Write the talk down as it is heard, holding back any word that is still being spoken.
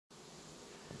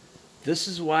This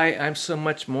is why I'm so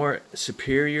much more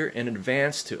superior and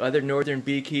advanced to other northern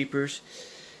beekeepers.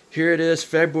 Here it is,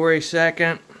 February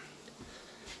 2nd.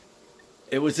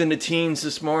 It was in the teens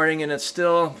this morning and it's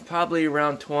still probably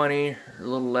around 20 or a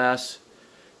little less.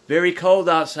 Very cold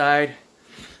outside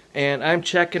and I'm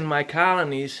checking my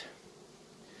colonies.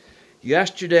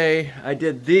 Yesterday I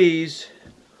did these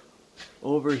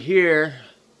over here,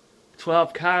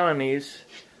 12 colonies.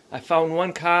 I found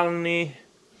one colony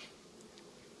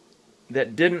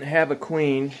that didn't have a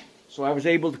queen, so I was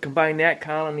able to combine that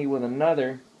colony with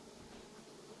another.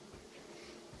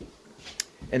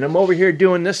 And I'm over here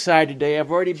doing this side today.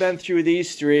 I've already been through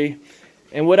these three,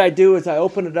 and what I do is I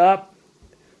open it up.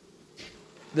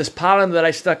 This pollen that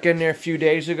I stuck in there a few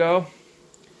days ago,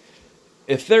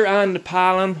 if they're on the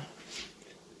pollen,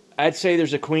 I'd say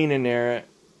there's a queen in there,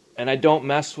 and I don't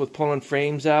mess with pulling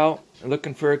frames out and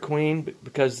looking for a queen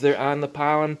because they're on the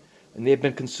pollen and they've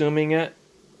been consuming it.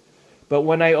 But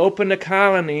when I open the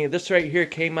colony, this right here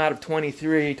came out of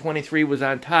 23. 23 was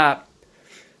on top.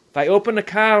 If I open the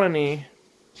colony,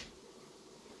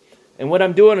 and what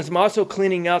I'm doing is I'm also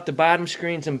cleaning out the bottom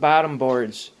screens and bottom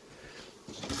boards.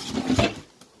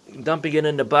 Dumping it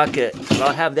in the bucket.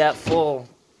 I'll have that full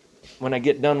when I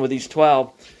get done with these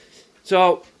 12.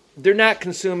 So they're not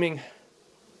consuming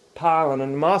pollen.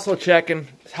 And I'm also checking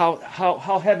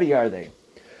how heavy are they.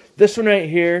 This one right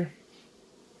here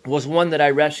was one that I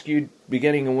rescued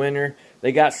beginning of winter.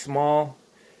 They got small,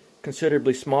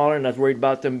 considerably smaller, and I was worried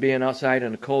about them being outside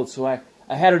in the cold. So I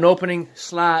had an opening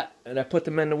slot, and I put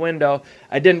them in the window.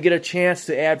 I didn't get a chance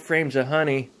to add frames of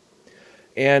honey,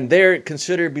 and they're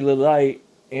considerably light,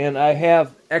 and I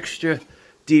have extra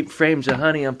deep frames of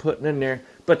honey I'm putting in there.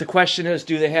 But the question is,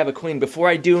 do they have a queen? Before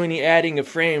I do any adding of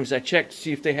frames, I check to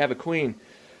see if they have a queen.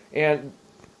 And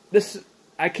this,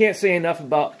 I can't say enough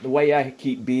about the way I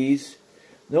keep bees.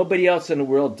 Nobody else in the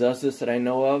world does this that I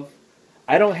know of.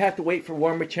 I don't have to wait for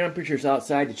warmer temperatures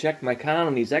outside to check my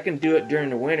colonies. I can do it during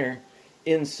the winter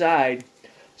inside.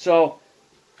 So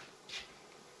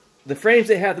the frames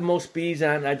that have the most bees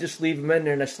on, I just leave them in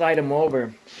there and I slide them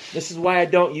over. This is why I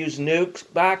don't use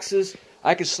nuke boxes.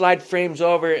 I can slide frames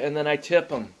over and then I tip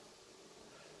them.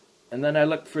 And then I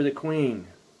look for the queen.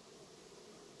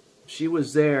 She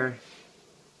was there.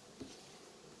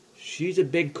 She's a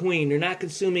big queen. They're not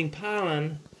consuming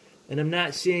pollen, and I'm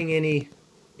not seeing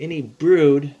any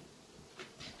brood.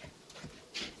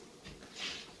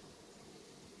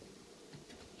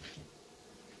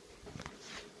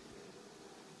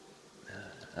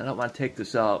 I don't want to take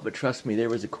this out, but trust me, there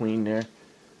was a queen there.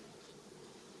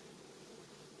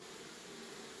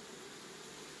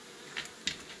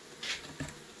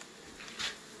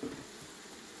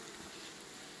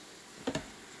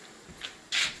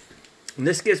 And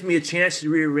this gives me a chance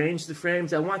to rearrange the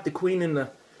frames. I want the queen in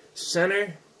the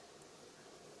center.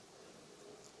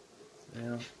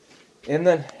 Yeah. And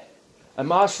then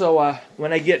I'm also,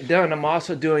 when I get done, I'm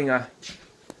also doing a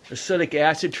acidic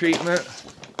acid treatment.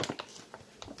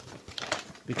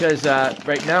 Because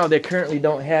right now they currently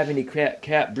don't have any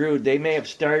cat brood. They may have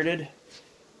started.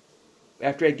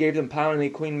 After I gave them pollen, the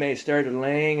queen may have started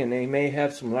laying and they may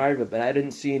have some larvae, but I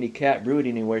didn't see any cat brood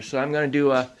anywhere. So I'm going to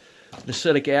do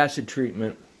acidic acid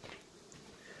treatment.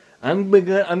 I'm going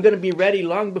to be ready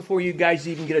long before you guys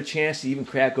even get a chance to even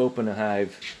crack open a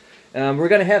hive. We're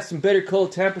going to have some bitter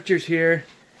cold temperatures here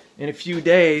in a few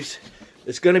days.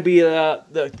 It's going to be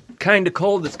the kind of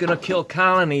cold that's going to kill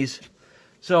colonies.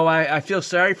 So I feel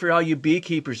sorry for all you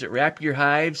beekeepers that wrap your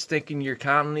hives thinking your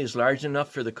colony is large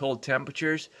enough for the cold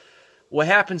temperatures. What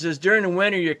happens is during the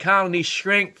winter your colonies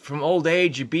shrink from old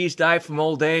age, your bees die from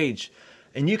old age.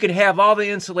 And you can have all the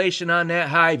insulation on that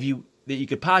hive that you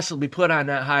could possibly put on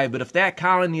that hive, but if that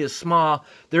colony is small,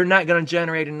 they're not going to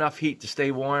generate enough heat to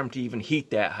stay warm to even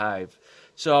heat that hive.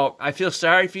 So I feel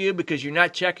sorry for you because you're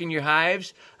not checking your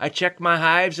hives. I check my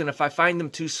hives, and if I find them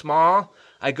too small,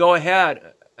 I go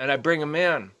ahead and I bring them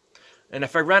in. And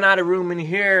if I run out of room in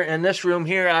here, in this room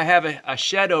here, I have a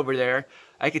shed over there.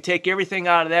 I could take everything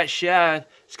out of that shed.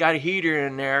 It's got a heater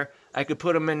in there. I could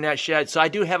put them in that shed. So I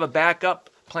do have a backup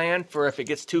plan for if it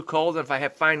gets too cold and if I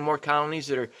find more colonies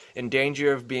that are in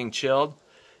danger of being chilled.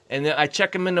 And then I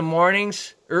check them in the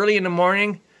mornings, early in the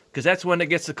morning, because that's when it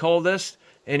gets the coldest.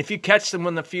 And if you catch them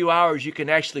in a few hours, you can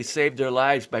actually save their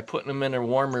lives by putting them in a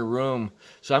warmer room.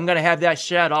 So I'm going to have that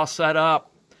shed all set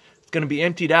up. It's going to be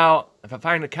emptied out. If I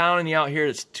find a colony out here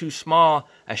that's too small,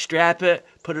 I strap it,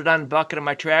 put it on the bucket of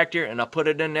my tractor, and I'll put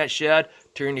it in that shed,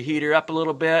 turn the heater up a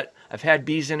little bit. I've had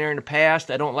bees in there in the past.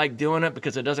 I don't like doing it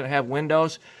because it doesn't have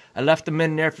windows. I left them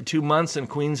in there for 2 months and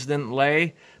queens didn't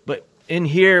lay. But in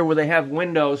here where they have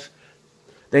windows,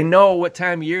 They know what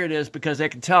time of year it is because they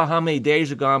can tell how many days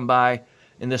have gone by,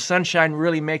 and the sunshine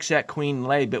really makes that queen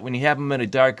lay. But when you have them in a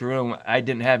dark room, I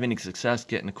didn't have any success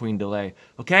getting the queen to lay.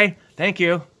 Okay? Thank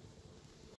you.